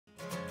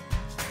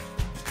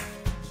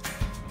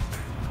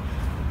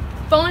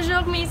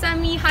Bonjour mes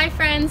amis, hi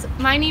friends.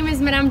 My name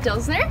is Madame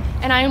Dilsner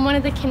and I am one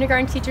of the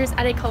kindergarten teachers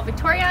at École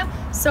Victoria.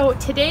 So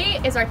today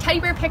is our teddy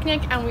bear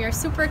picnic and we are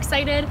super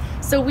excited.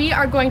 So we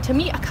are going to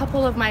meet a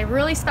couple of my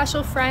really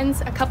special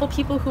friends, a couple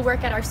people who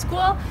work at our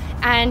school,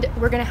 and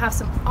we're gonna have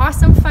some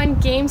awesome fun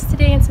games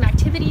today and some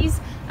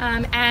activities.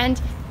 And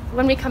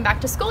when we come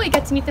back to school, we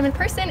get to meet them in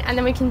person and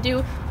then we can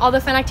do all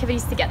the fun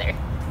activities together.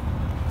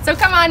 So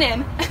come on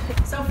in.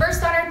 So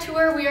first on our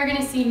tour, we are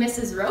gonna see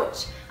Mrs.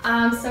 Roach.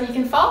 So you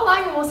can follow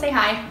along and we'll say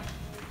hi.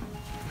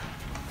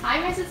 Hi,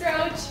 Mrs.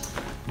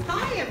 Roach.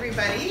 Hi,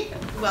 everybody.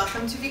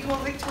 Welcome to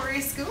École Victoria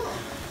School.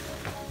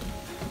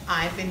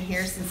 I've been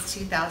here since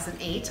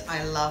 2008.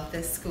 I love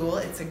this school.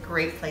 It's a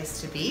great place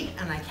to be,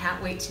 and I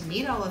can't wait to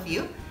meet all of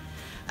you.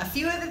 A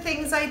few of the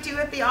things I do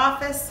at the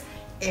office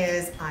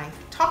is I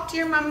talk to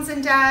your mums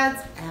and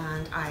dads,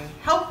 and I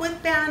help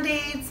with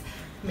Band-Aids.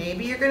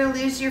 Maybe you're gonna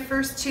lose your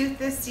first tooth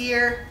this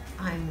year.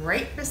 I'm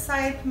right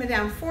beside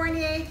Madame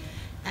Fournier,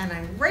 and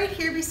I'm right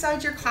here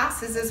beside your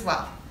classes as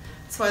well.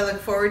 So I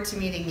look forward to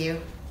meeting you.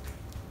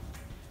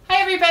 Hi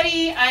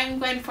everybody, I'm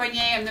Gwen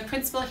Fournier. I'm the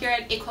principal here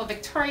at École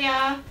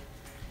Victoria.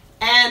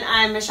 And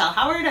I'm Michelle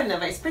Howard. I'm the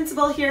vice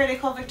principal here at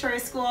École Victoria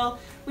School.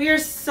 We are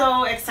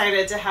so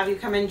excited to have you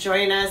come and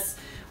join us.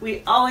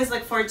 We always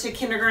look forward to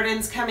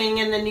kindergartens coming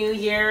in the new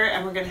year,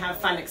 and we're going to have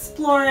fun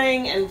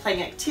exploring and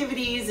playing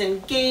activities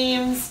and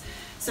games.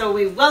 So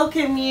we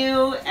welcome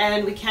you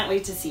and we can't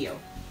wait to see you.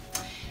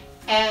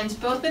 And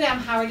both Madame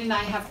Howard and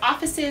I have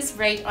offices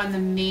right on the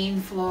main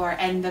floor,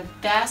 and the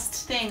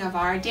best thing of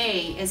our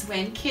day is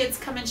when kids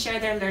come and share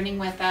their learning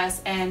with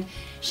us and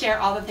share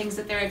all the things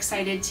that they're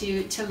excited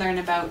to learn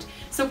about.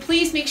 So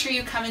please make sure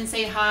you come and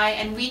say hi,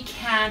 and we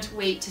can't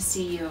wait to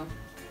see you.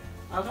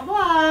 Au revoir!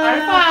 Au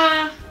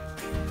revoir!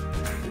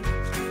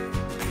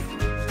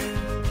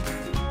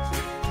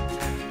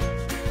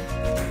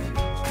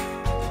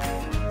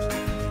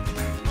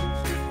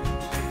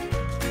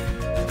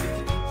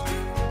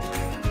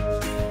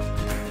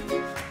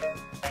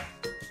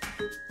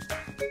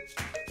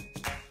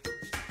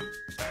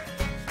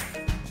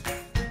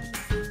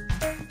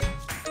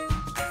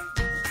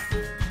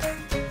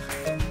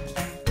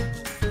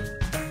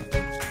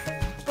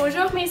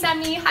 Bonjour mes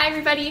amis, hi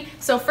everybody.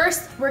 So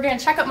first we're gonna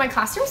check out my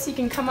classroom so you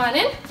can come on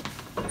in.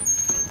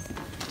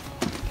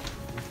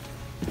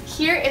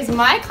 Here is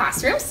my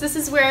classroom. So this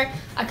is where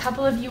a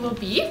couple of you will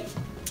be.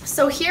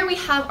 So here we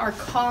have our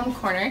calm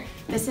corner.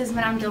 This is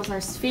Madame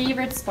Dilsner's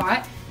favorite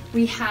spot.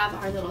 We have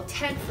our little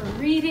tent for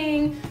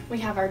reading. We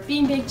have our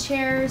beanbag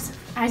chairs.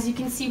 As you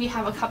can see, we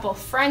have a couple of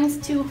friends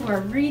too who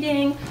are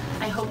reading.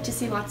 I hope to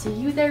see lots of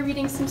you there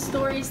reading some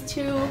stories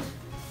too.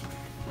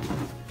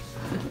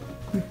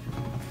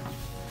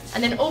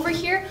 And then over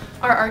here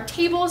are our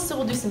tables, so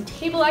we'll do some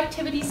table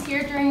activities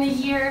here during the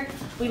year.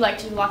 We like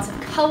to do lots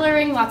of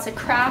coloring, lots of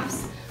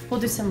crafts. We'll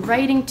do some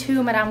writing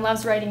too. Madame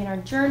loves writing in our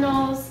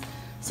journals.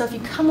 So if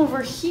you come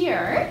over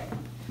here,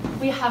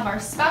 we have our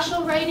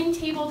special writing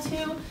table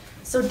too.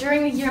 So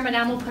during the year,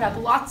 Madame will put up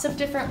lots of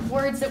different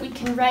words that we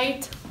can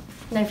write.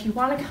 And then if you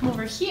want to come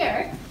over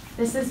here,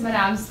 this is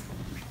Madame's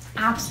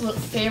absolute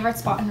favorite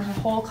spot in her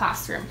whole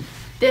classroom.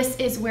 This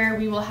is where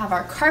we will have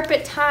our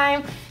carpet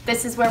time.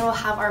 This is where we'll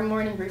have our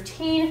morning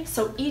routine.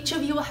 So each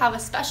of you will have a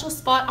special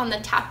spot on the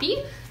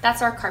tapis.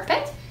 That's our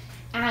carpet.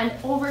 And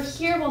over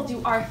here we'll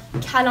do our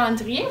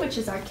calendrier, which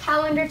is our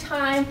calendar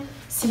time.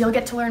 So you'll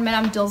get to learn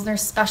Madame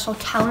Dilsner's special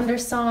calendar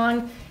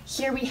song.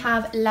 Here we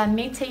have la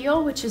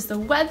météo, which is the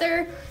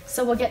weather.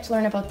 So we'll get to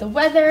learn about the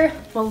weather.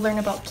 We'll learn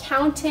about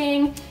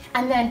counting.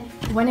 And then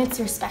when it's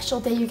your special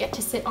day, you get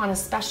to sit on a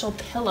special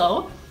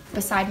pillow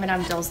beside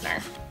Madame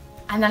Dilsner.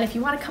 And then if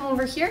you want to come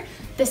over here,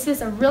 this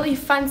is a really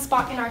fun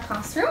spot in our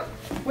classroom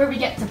where we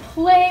get to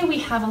play. We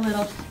have a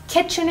little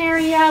kitchen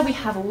area. We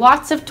have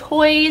lots of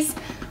toys,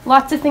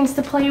 lots of things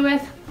to play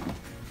with.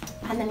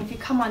 And then if you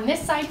come on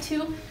this side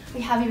too,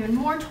 we have even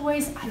more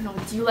toys. I don't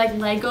know, do you like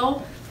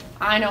Lego?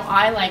 I know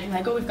I like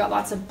Lego. We've got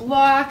lots of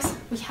blocks.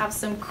 We have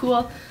some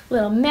cool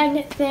little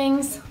magnet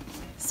things.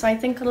 So I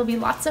think it'll be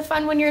lots of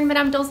fun when you're in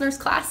Madame Dilsner's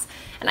class.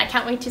 And I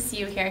can't wait to see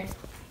you here.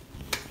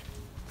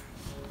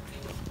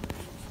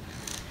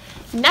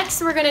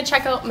 Next, we're going to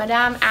check out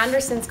Madame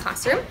Anderson's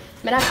classroom.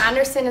 Madame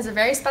Anderson is a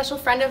very special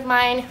friend of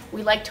mine.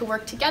 We like to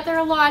work together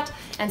a lot,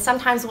 and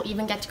sometimes we'll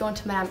even get to go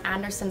into Madame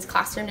Anderson's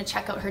classroom to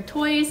check out her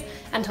toys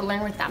and to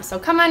learn with them. So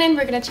come on in,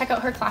 we're going to check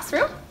out her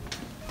classroom.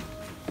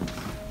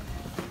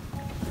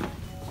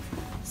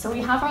 So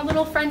we have our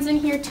little friends in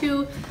here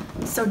too.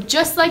 So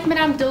just like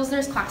Madame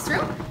Dilsner's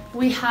classroom,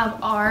 we have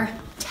our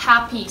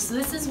tapis. So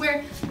this is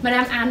where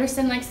Madame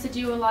Anderson likes to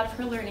do a lot of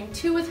her learning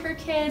too with her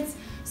kids.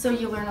 So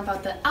you learn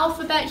about the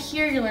alphabet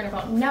here, you learn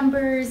about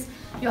numbers,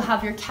 you'll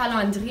have your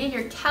calendrier,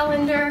 your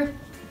calendar,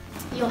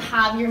 you'll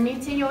have your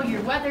météo,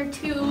 your weather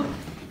too,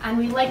 and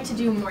we like to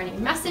do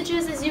morning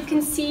messages. As you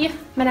can see,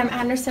 Madame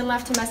Anderson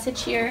left a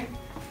message here.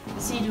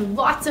 So you do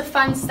lots of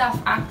fun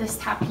stuff at this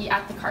tapis,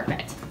 at the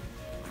carpet.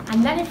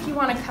 And then if you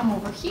want to come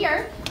over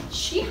here,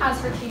 she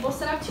has her table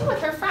set up too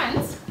with her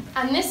friends.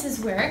 And this is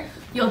where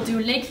You'll do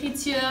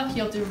l'écriture,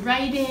 you'll do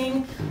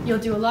writing, you'll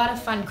do a lot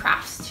of fun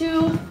crafts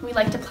too. We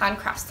like to plan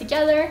crafts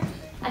together.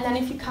 And then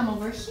if you come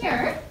over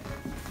here,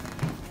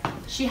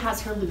 she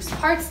has her loose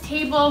parts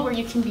table where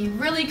you can be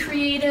really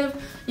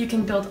creative. You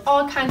can build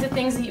all kinds of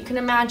things that you can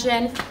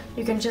imagine.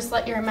 You can just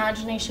let your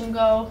imagination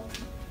go.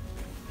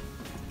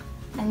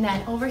 And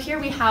then over here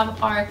we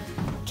have our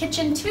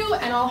kitchen too,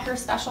 and all her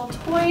special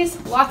toys.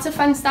 Lots of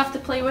fun stuff to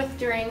play with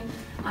during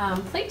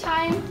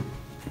playtime.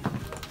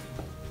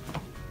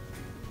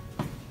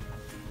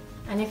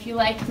 And if you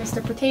like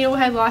Mr. Potato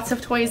Head, lots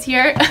of toys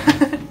here.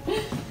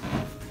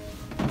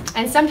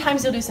 And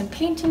sometimes you'll do some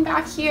painting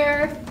back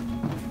here.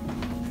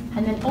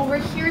 And then over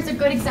here is a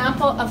good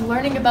example of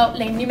learning about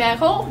les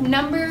numéros,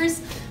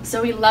 numbers.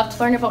 So we love to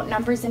learn about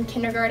numbers in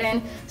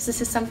kindergarten. So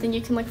this is something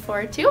you can look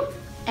forward to.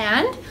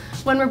 And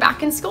when we're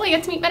back in school, you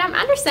get to meet Madame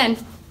Anderson.